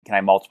can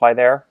I multiply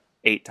there?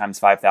 8 times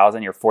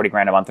 5,000, you're 40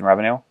 grand a month in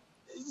revenue?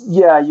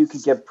 Yeah, you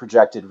could get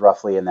projected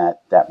roughly in that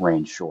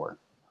range, sure.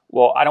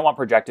 Well, I don't want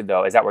projected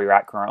though. Is that where you're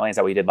at currently? Is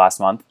that what you did last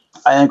month?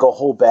 I think I'll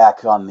hold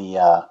back on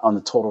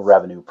the total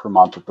revenue per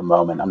month at the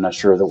moment. I'm not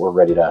sure that we're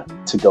ready to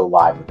go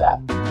live with that.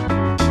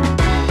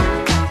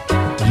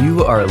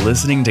 You are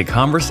listening to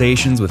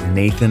Conversations with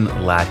Nathan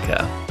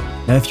Latka.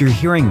 Now, if you're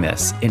hearing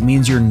this, it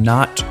means you're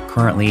not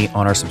currently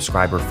on our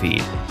subscriber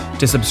feed.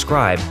 To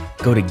subscribe,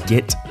 go to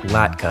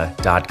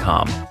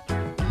getlatka.com.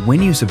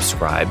 When you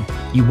subscribe,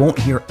 you won't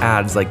hear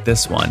ads like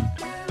this one.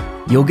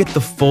 You'll get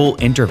the full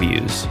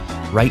interviews.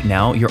 Right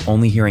now, you're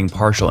only hearing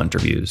partial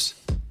interviews.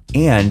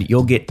 And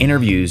you'll get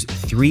interviews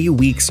 3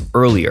 weeks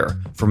earlier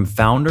from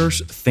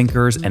founders,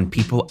 thinkers, and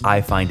people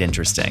I find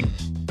interesting.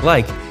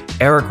 Like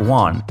Eric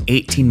Yuan,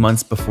 18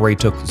 months before he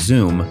took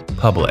Zoom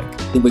public.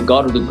 We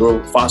got to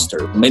grow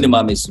faster.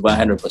 Minimum is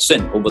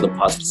 100% over the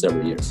past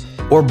several years.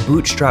 Or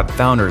bootstrap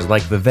founders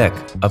like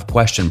Vivek of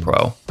Question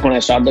Pro. When I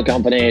started the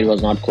company, it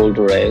was not cool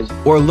to raise.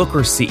 Or Looker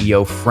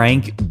CEO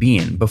Frank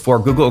Bien before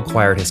Google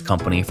acquired his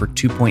company for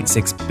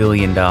 $2.6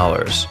 billion.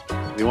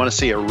 We want to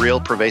see a real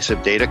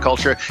pervasive data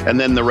culture, and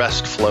then the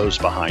rest flows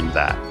behind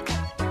that.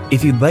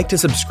 If you'd like to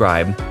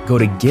subscribe, go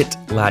to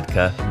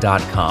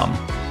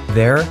getlatka.com.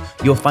 There,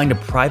 you'll find a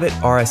private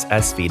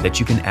RSS feed that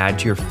you can add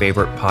to your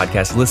favorite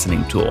podcast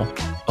listening tool,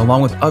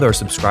 along with other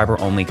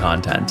subscriber-only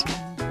content.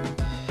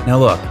 Now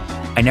look,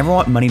 I never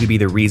want money to be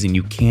the reason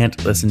you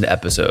can't listen to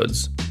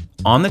episodes.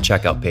 On the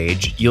checkout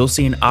page, you'll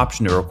see an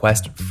option to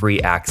request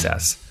free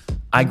access.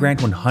 I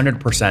grant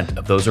 100%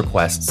 of those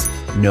requests,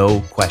 no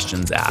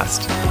questions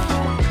asked.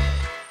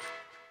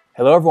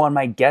 Hello, everyone.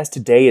 My guest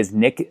today is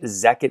Nick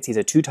Zekitz. He's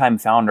a 2-time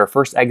founder,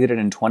 first exited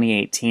in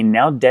 2018,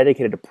 now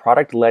dedicated to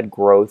product-led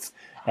growth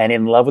and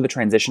in love with the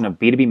transition of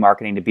B2B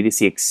marketing to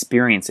B2C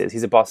experiences.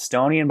 He's a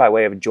Bostonian by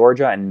way of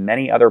Georgia and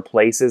many other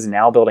places,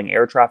 now building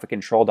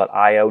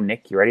airtrafficcontrol.io.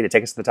 Nick, you ready to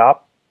take us to the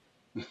top?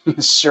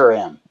 Sure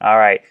am. All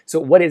right. So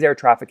what is air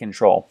traffic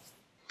control?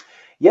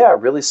 Yeah,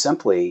 really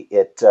simply,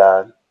 it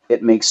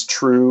makes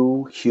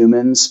true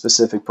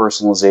human-specific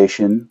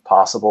personalization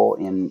possible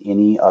in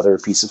any other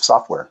piece of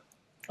software.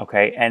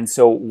 Okay, and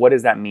so what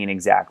does that mean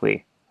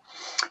exactly?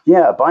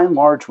 Yeah, by and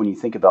large, when you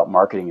think about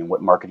marketing and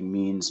what marketing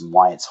means and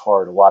why it's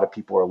hard, a lot of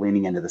people are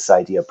leaning into this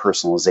idea of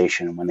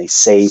personalization. And when they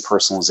say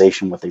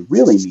personalization, what they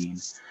really mean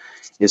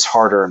is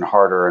harder and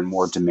harder and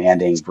more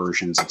demanding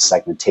versions of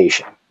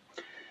segmentation.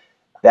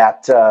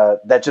 That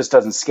just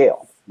doesn't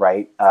scale,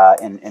 right?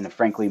 And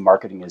frankly,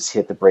 marketing has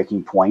hit the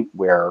breaking point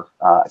where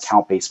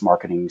account-based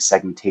marketing,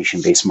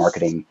 segmentation-based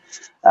marketing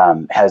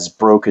has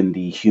broken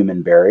the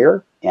human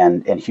barrier,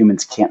 and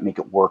humans can't make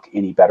it work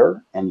any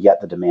better, and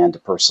yet the demand to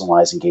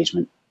personalize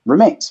engagement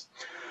remains.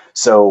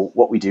 So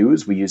what we do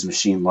is we use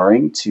machine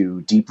learning to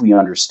deeply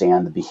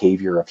understand the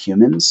behavior of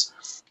humans,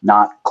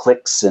 not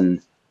clicks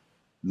and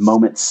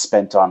moments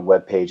spent on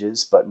web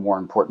pages, but more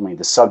importantly,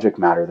 the subject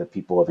matter that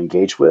people have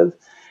engaged with.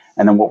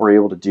 And then what we're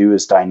able to do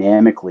is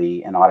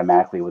dynamically and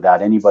automatically,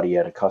 without anybody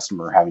at a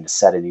customer having to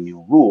set any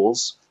new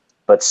rules,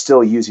 but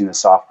still using the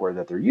software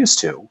that they're used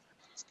to,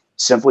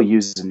 simply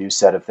uses a new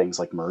set of things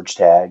like merge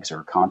tags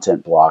or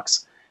content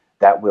blocks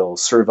that will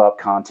serve up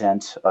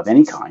content of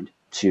any kind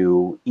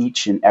to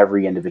each and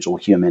every individual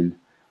human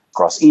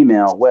across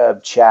email,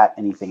 web, chat,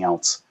 anything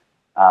else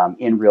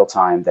in real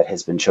time that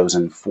has been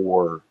chosen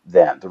for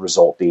them. The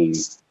result being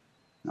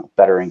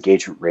better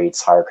engagement rates,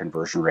 higher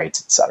conversion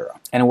rates, etc.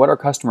 And what are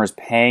customers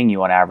paying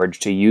you on average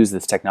to use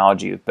this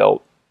technology you've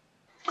built?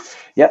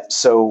 Yeah,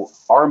 so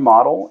our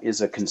model is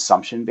a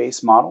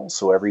consumption-based model.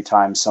 So every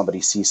time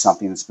somebody sees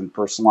something that's been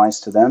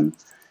personalized to them,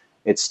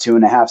 it's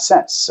 2.5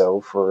 cents.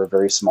 So for a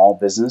very small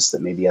business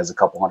that maybe has a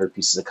couple hundred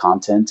pieces of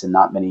content and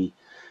not many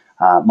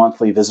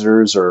monthly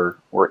visitors or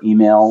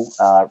email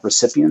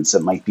recipients,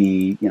 it might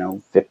be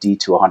 $50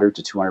 to $100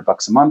 to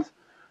 $200 a month.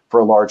 For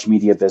a large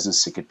media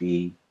business, it could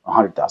be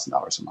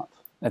 $100,000 a month.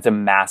 That's a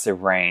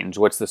massive range.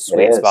 What's the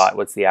sweet spot?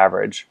 What's the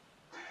average?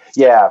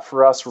 Yeah,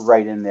 for us, we're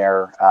right in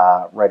there,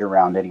 right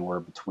around anywhere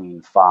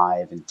between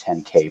 5 and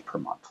 10K per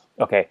month.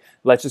 Okay,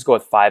 let's just go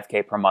with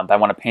 5K per month. I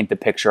want to paint the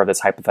picture of this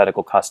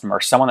hypothetical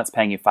customer, someone that's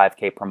paying you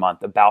 5K per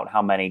month. About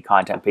how many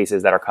content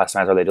pieces that are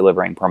customized are they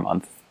delivering per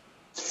month?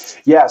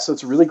 Yeah, so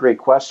it's a really great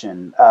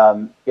question.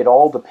 It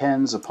all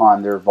depends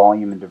upon their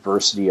volume and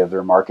diversity of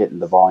their market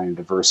and the volume and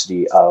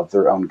diversity of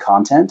their own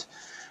content.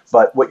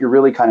 But what you're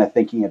really kind of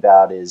thinking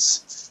about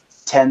is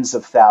tens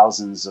of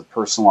thousands of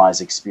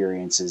personalized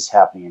experiences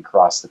happening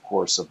across the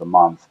course of the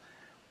month.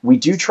 We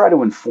do try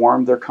to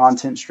inform their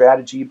content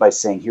strategy by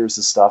saying, here's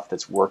the stuff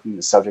that's working,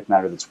 the subject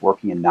matter that's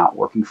working and not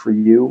working for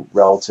you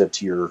relative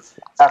to your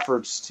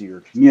efforts, to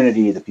your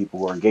community, the people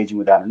who are engaging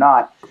with that or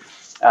not.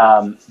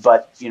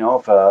 But,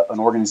 if an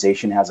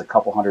organization has a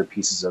couple hundred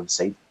pieces of,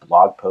 say,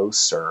 blog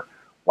posts or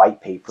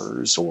white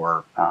papers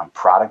or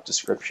product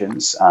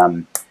descriptions,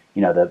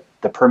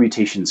 the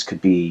permutations could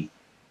be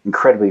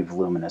incredibly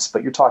voluminous,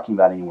 but you're talking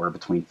about anywhere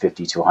between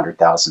 50 to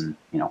 100,000,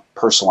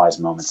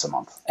 personalized moments a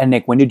month. And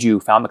Nick, when did you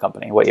found the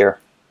company? What year?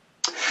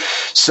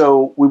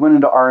 So we went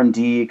into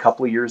R&D a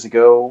couple of years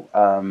ago.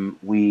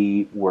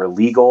 We were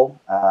legal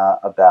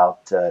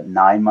about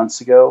 9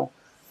 months ago.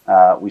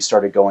 We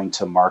started going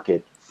to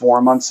market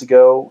 4 months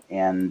ago,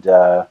 and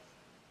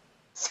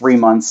 3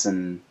 months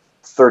and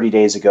 30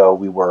 days ago,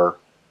 we were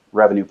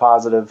revenue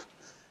positive.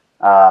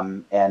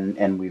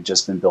 And we've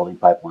just been building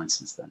pipelines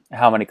since then.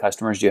 How many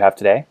customers do you have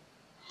today?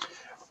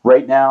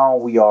 Right now,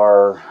 we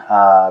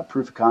are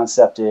proof of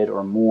concepted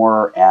or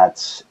more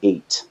at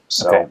 8.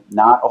 So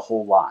not a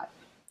whole lot.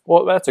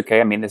 Well, that's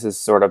okay. I mean, this is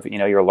sort of,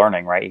 you're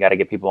learning, right? You got to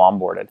get people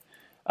onboarded.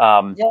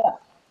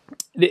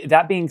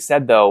 That being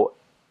said, though,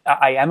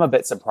 I am a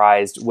bit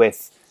surprised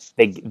with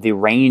the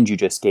range you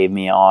just gave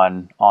me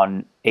on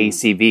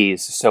ACVs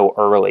so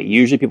early.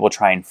 Usually people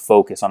try and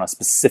focus on a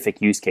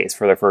specific use case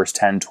for their first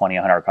 10, 20,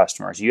 100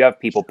 customers. You have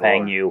people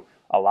paying you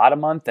a lot a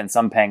month and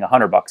some paying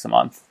 $100 a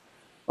month.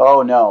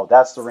 Oh, no,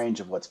 that's the range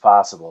of what's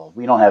possible.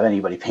 We don't have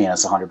anybody paying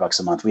us $100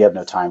 a month. We have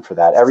no time for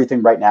that.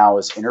 Everything right now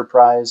is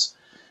enterprise,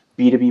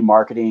 B2B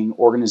marketing,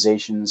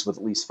 organizations with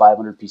at least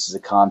 500 pieces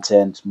of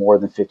content, more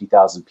than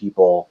 50,000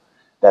 people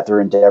that they're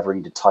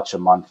endeavoring to touch a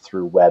month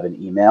through web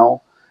and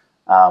email.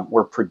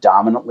 We're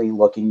predominantly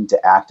looking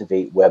to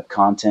activate web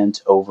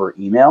content over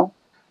email,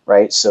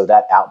 right? So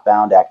that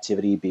outbound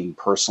activity being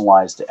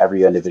personalized to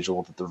every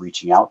individual that they're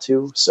reaching out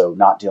to. So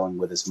not dealing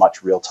with as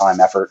much real-time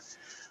effort,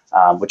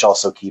 which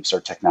also keeps our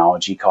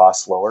technology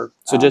costs lower.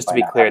 So just to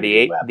be clear,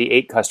 the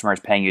eight customers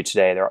paying you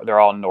today, they're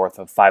all north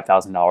of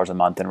 $5,000 a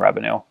month in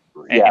revenue.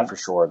 For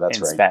sure. That's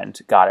right.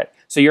 Spend. Got it.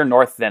 So you're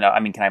north then,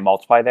 can I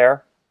multiply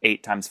there?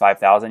 8 times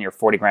 5,000, you're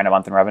 $40,000 a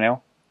month in revenue?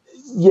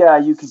 Yeah,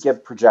 you could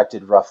get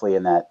projected roughly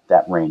in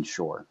that range,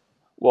 sure.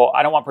 Well,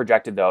 I don't want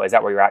projected, though. Is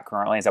that where you're at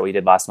currently? Is that what you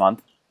did last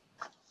month?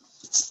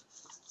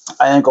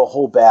 I think I'll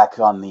hold back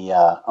on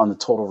the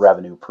total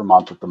revenue per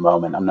month at the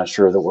moment. I'm not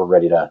sure that we're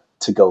ready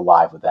to go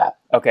live with that.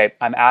 Okay,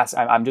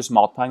 I'm just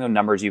multiplying the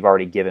numbers you've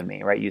already given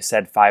me, right? You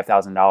said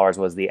 $5,000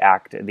 was the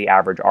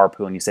average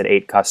ARPU, and you said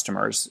 8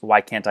 customers.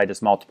 Why can't I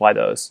just multiply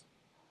those?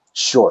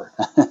 Sure.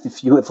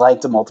 If you would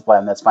like to multiply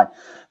them, that's fine.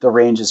 The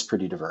range is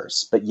pretty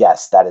diverse, but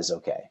yes, that is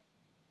okay.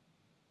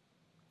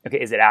 Okay,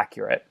 is it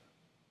accurate?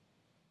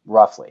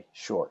 Roughly,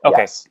 sure.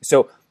 Okay, yes.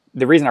 So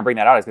the reason I bring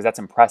that out is because that's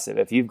impressive.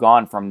 If you've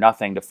gone from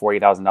nothing to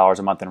 $40,000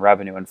 a month in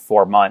revenue in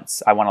 4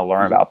 months, I want to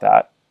learn about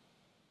that.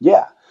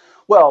 Yeah.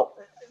 Well,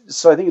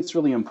 so I think it's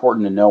really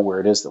important to know where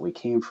it is that we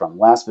came from.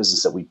 The last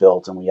business that we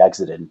built and we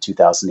exited in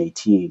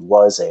 2018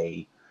 was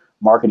a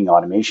marketing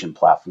automation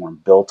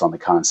platform built on the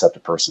concept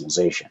of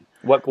personalization.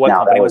 What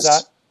company was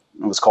that?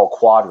 It was called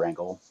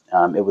Quadrangle.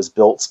 It was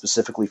built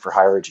specifically for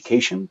higher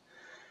education.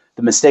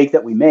 The mistake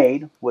that we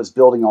made was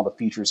building all the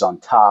features on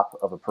top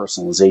of a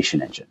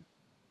personalization engine.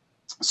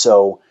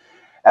 So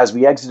as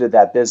we exited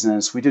that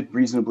business, we did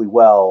reasonably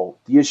well.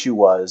 The issue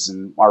was,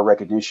 and our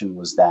recognition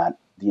was that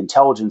the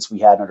intelligence we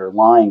had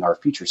underlying our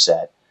feature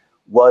set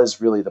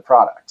was really the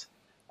product.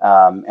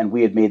 And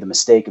we had made the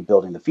mistake of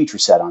building the feature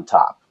set on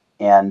top.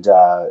 And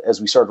as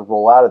we started to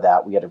roll out of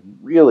that, we had a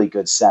really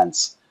good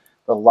sense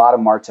that a lot of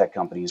MarTech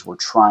companies were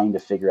trying to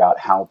figure out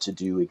how to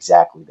do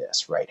exactly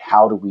this, right?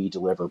 How do we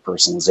deliver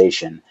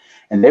personalization?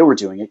 And they were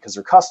doing it because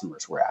their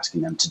customers were asking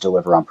them to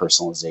deliver on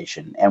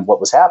personalization. And what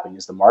was happening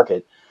is the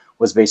market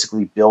was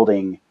basically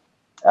building,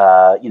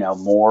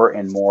 more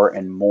and more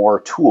and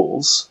more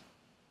tools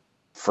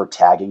for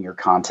tagging your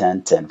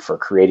content and for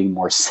creating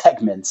more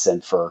segments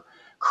and for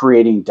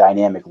creating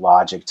dynamic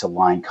logic to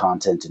line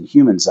content and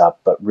humans up,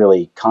 but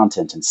really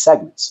content and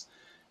segments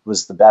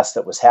was the best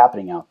that was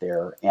happening out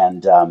there.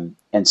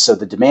 And so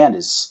the demand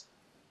is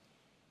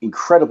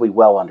incredibly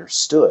well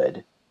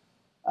understood.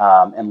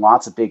 And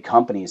lots of big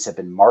companies have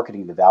been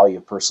marketing the value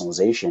of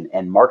personalization,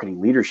 and marketing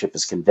leadership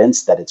is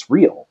convinced that it's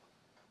real.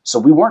 So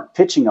we weren't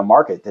pitching a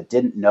market that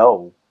didn't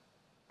know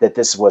that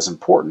this was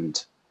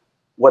important.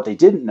 What they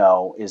didn't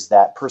know is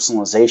that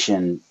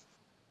personalization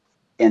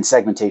and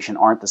segmentation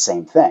aren't the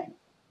same thing.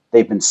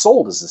 They've been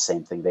sold as the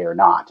same thing. They are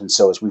not. And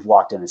so as we've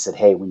walked in and said,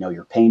 hey, we know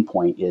your pain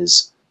point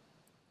is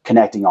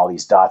connecting all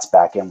these dots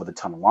back in with a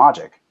ton of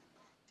logic.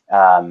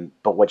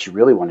 But what you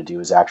really want to do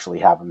is actually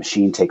have a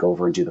machine take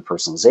over and do the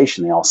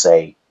personalization. They all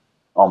say,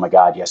 oh my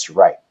God, yes, you're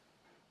right.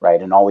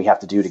 Right. And all we have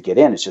to do to get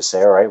in is just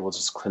say, all right, we'll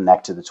just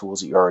connect to the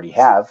tools that you already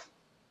have.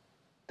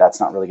 That's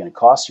not really going to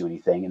cost you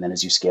anything. And then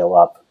as you scale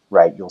up,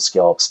 right, you'll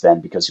scale up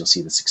spend because you'll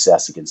see the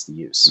success against the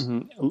use.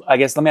 Mm-hmm. I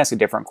guess let me ask a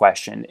different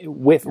question.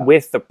 With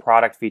the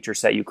product feature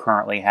set you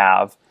currently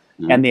have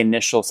and the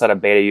initial set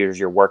of beta users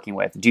you're working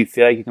with, do you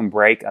feel like you can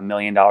break $1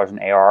 million in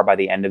ARR by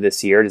the end of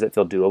this year? Does it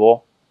feel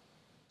doable?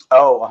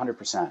 Oh,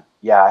 100%.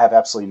 Yeah, I have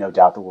absolutely no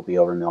doubt that we'll be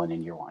over $1 million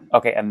in year one.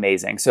 Okay,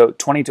 amazing. So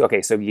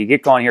so you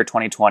get going here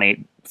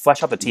 2020.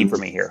 Flesh out the team for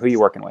me here. Who are you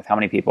working with? How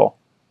many people?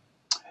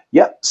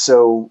 Yep.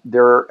 So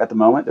at the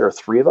moment, there are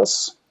 3 of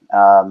us.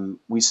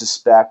 We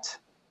suspect,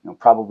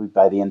 probably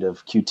by the end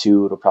of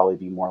Q2, it'll probably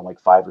be more like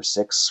 5 or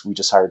 6. We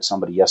just hired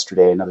somebody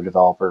yesterday, another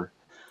developer.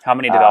 How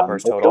many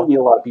developers total? We don't need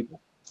a lot of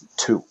people.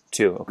 2.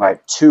 Okay.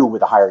 Right. 2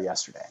 with a hire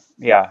yesterday.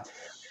 Yeah.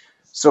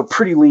 So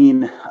pretty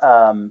lean.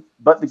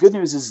 But the good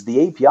news is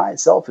the API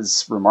itself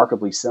is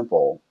remarkably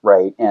simple,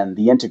 right? And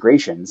the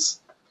integrations,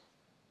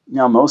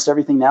 most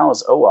everything now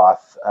is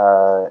OAuth.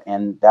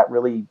 And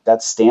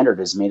that standard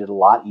has made it a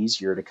lot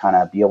easier to kind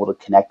of be able to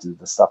connect into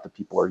the stuff that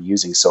people are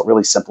using. So it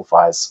really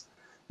simplifies,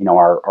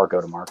 our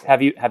go-to-market.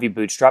 Have you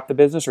bootstrapped the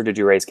business, or did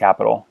you raise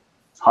capital?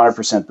 100%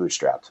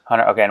 bootstrapped.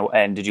 100. Okay.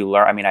 And did you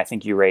learn? I mean, I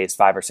think you raised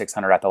 500 or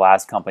 600 at the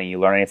last company. You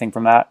learn anything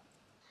from that?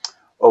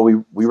 Oh,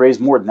 we raised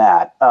more than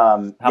that.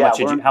 How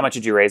much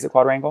did you raise at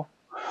Quadrangle?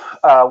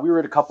 We were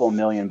at a couple of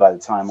million by the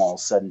time all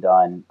is said and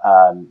done,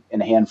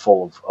 in a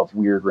handful of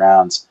weird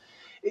rounds.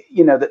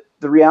 The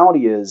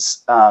reality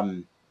is,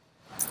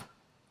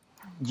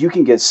 you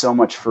can get so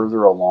much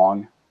further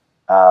along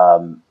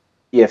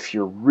if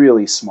you're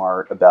really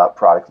smart about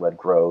product-led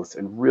growth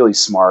and really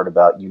smart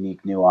about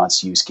unique,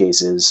 nuanced use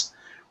cases,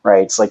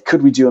 right? It's like,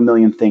 could we do a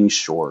million things?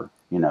 Sure.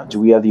 Do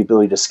we have the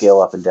ability to scale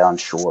up and down?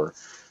 Sure.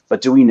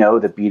 But do we know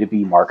that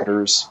B2B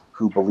marketers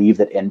who believe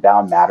that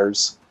inbound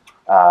matters,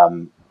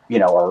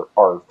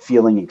 are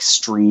feeling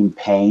extreme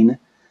pain?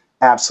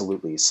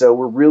 Absolutely. So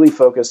we're really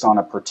focused on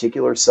a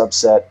particular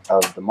subset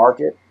of the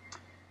market.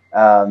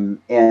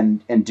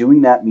 And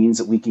doing that means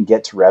that we can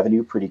get to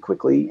revenue pretty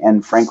quickly.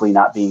 And frankly,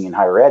 not being in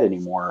higher ed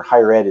anymore,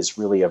 higher ed is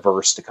really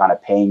averse to kind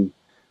of paying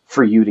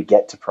for you to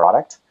get to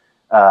product.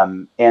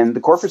 And the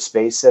corporate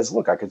space says,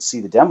 look, I could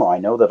see the demo. I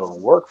know that it'll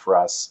work for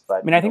us.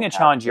 But I think the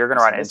challenge you're going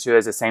to run into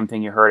is the same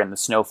thing you heard in the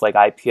Snowflake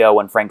IPO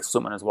when Frank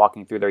Slootman was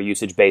walking through their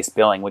usage-based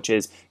billing, which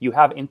is you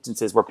have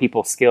instances where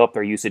people scale up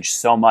their usage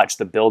so much,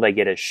 the bill they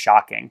get is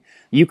shocking.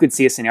 You could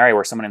see a scenario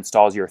where someone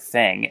installs your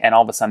thing and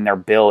all of a sudden their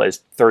bill is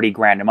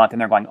 $30,000 a month. And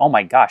they're going, oh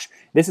my gosh,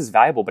 this is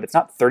valuable, but it's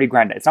not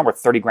 $30,000. It's not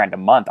worth $30,000 a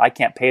month. I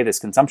can't pay this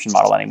consumption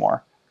model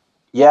anymore.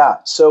 Yeah.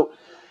 So,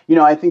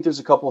 I think there's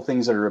a couple of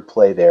things that are at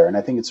play there, and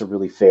I think it's a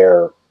really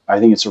fair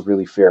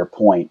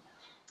point.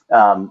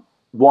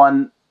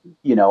 One,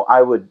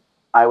 I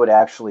would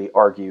actually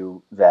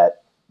argue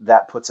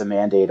that puts a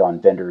mandate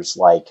on vendors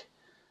like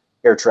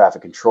air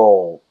traffic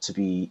control to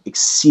be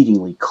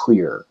exceedingly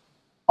clear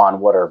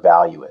on what our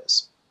value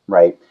is,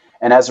 right?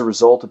 And as a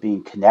result of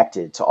being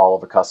connected to all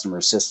of the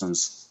customer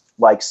systems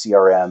like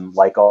CRM,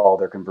 like all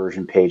their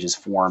conversion pages,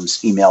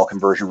 forms, email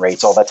conversion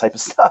rates, all that type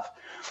of stuff,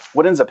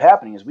 what ends up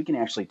happening is we can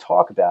actually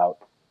talk about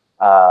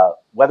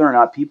whether or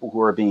not people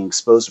who are being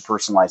exposed to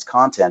personalized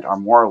content are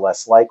more or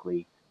less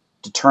likely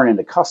to turn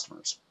into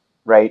customers,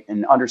 right?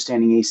 And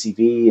understanding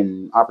ACV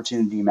and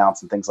opportunity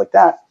amounts and things like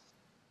that,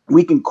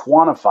 we can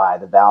quantify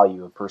the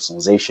value of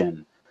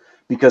personalization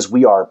because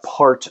we are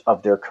part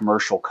of their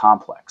commercial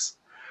complex,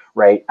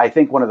 right? I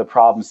think one of the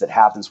problems that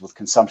happens with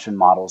consumption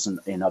models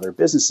in other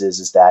businesses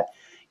is that,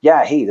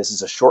 hey, this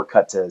is a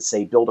shortcut to,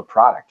 say, build a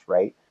product,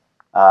 right?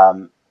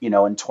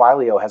 And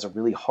Twilio has a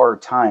really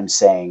hard time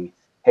saying,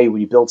 hey,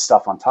 when you build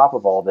stuff on top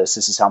of all this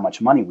is how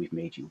much money we've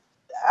made you.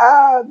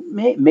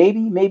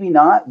 Maybe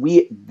not.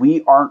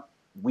 We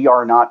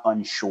are not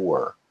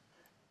unsure,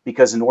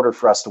 because in order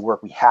for us to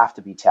work, we have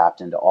to be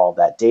tapped into all of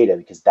that data,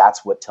 because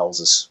that's what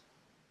tells us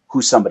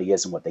who somebody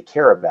is and what they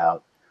care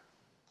about.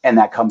 And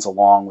that comes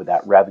along with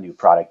that revenue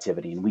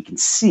productivity. And we can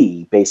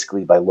see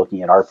basically by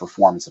looking at our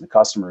performance and the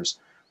customer's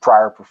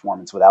prior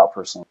performance without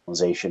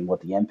personalization,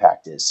 what the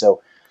impact is.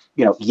 So,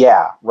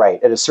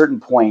 right. At a certain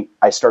point,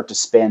 I start to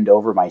spend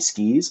over my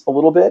skis a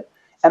little bit.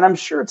 And I'm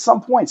sure at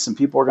some point, some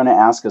people are going to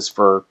ask us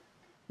for,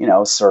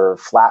 sort of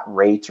flat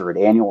rate or an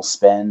annual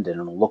spend, and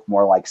it'll look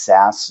more like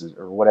SaaS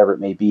or whatever it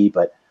may be.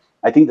 But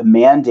I think the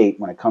mandate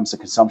when it comes to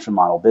consumption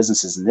model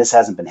businesses, and this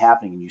hasn't been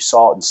happening, and you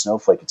saw it in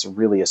Snowflake, it's a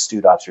really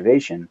astute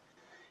observation,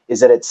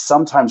 is that it's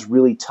sometimes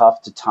really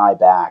tough to tie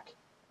back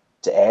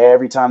to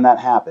every time that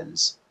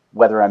happens,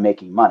 whether I'm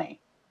making money.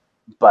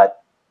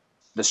 But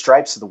the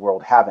Stripes of the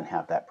world haven't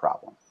had that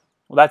problem.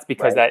 Well, that's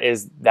because right?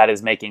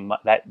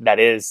 that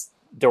is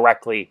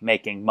directly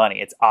making money.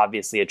 It's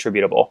obviously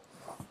attributable.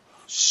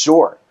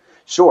 Sure.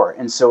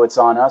 And so it's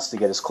on us to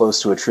get as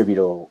close to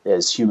attributable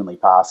as humanly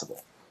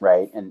possible,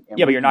 right? And but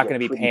you're not going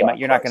to be payment.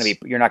 You're not going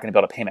to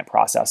build a payment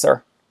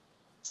processor.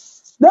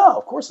 No,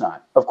 of course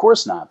not.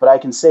 But I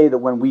can say that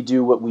when we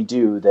do what we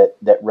do,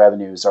 that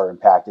revenues are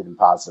impacted in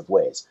positive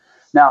ways.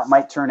 Now, it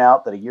might turn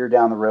out that a year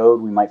down the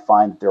road, we might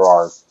find that there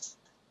are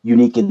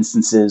unique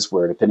instances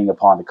where, depending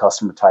upon the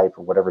customer type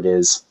or whatever it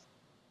is,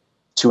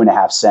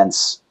 2.5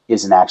 cents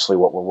isn't actually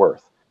what we're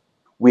worth.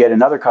 We had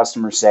another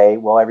customer say,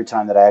 well, every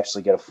time that I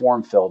actually get a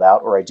form filled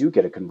out or I do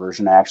get a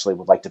conversion, I actually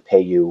would like to pay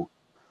you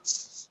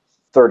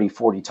 30,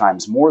 40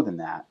 times more than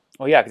that.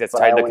 Well, yeah, because it's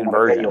tied to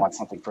conversion. You want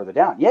something further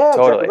down. Yeah,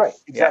 totally.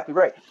 Exactly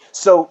right.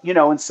 So,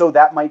 and so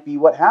that might be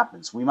what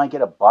happens. We might get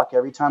 $1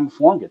 every time a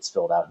form gets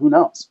filled out. Who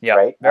knows? Yeah,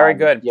 right? Very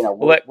good.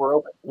 We're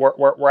open.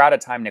 We're out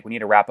of time, Nick. We need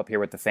to wrap up here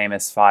with the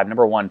famous 5.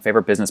 Number 1,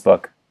 favorite business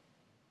book.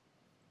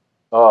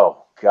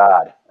 Oh,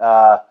 God.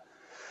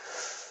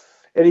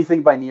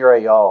 Anything by Nir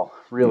Eyal,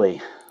 really.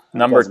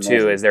 Number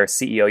 2, is there a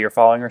CEO you're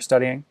following or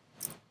studying?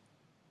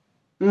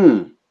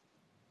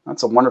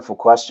 That's a wonderful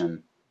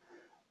question.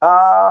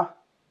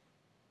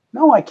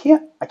 No, I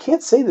can't. I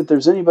can't say that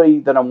there's anybody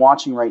that I'm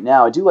watching right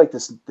now. I do like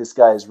this. This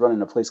guy is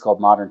running a place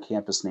called Modern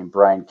Campus named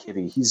Brian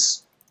Kivy.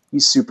 He's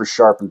super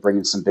sharp and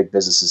bringing some big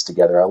businesses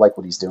together. I like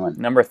what he's doing.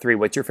 Number 3,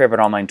 what's your favorite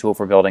online tool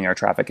for building air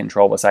traffic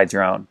control besides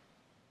your own?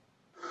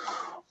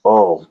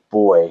 Oh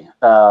boy,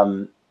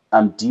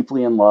 I'm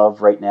deeply in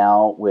love right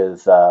now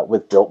with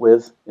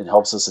BuiltWith. It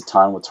helps us a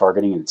ton with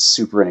targeting, and it's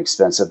super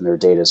inexpensive, and their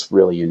data is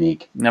really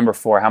unique. Number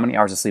 4, how many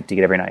hours of sleep do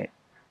you get every night?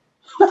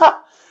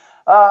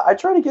 I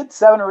try to get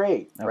 7 or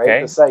 8. Right?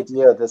 Okay. This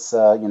idea, this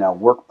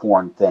work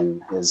porn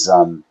thing is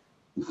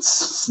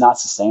it's not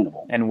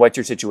sustainable. And what's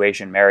your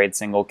situation? Married,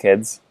 single,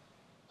 kids?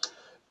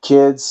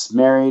 Kids,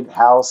 married,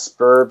 house,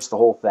 burbs, the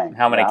whole thing.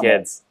 How many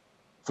kids?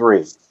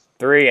 3.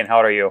 3, and how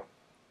old are you?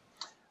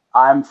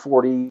 I'm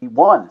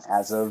 41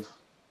 as of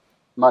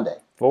Monday.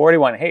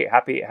 41. Hey,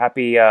 happy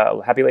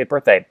late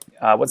birthday.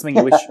 What's something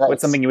you wish?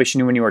 What's something you wish you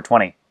knew when you were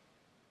 20?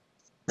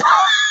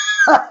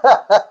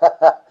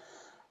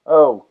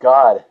 Oh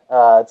God,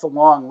 it's a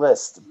long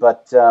list,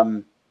 but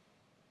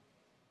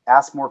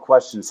ask more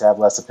questions, have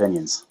less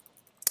opinions.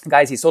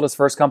 Guys, he sold his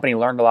first company,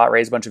 learned a lot,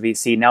 raised a bunch of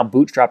VC, now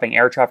bootstrapping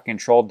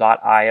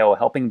airtrafficcontrol.io,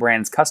 helping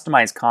brands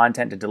customize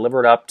content to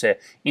deliver it up to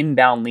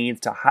inbound leads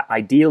to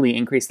ideally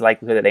increase the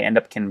likelihood that they end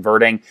up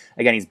converting.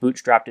 Again, he's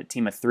bootstrapped a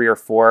team of 3 or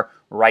 4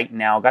 right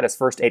now. Got his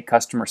first 8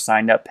 customers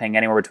signed up, paying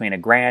anywhere between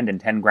 $1,000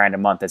 and $10,000 a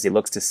month as he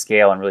looks to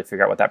scale and really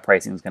figure out what that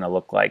pricing is going to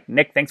look like.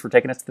 Nick, thanks for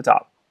taking us to the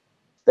top.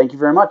 Thank you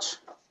very much.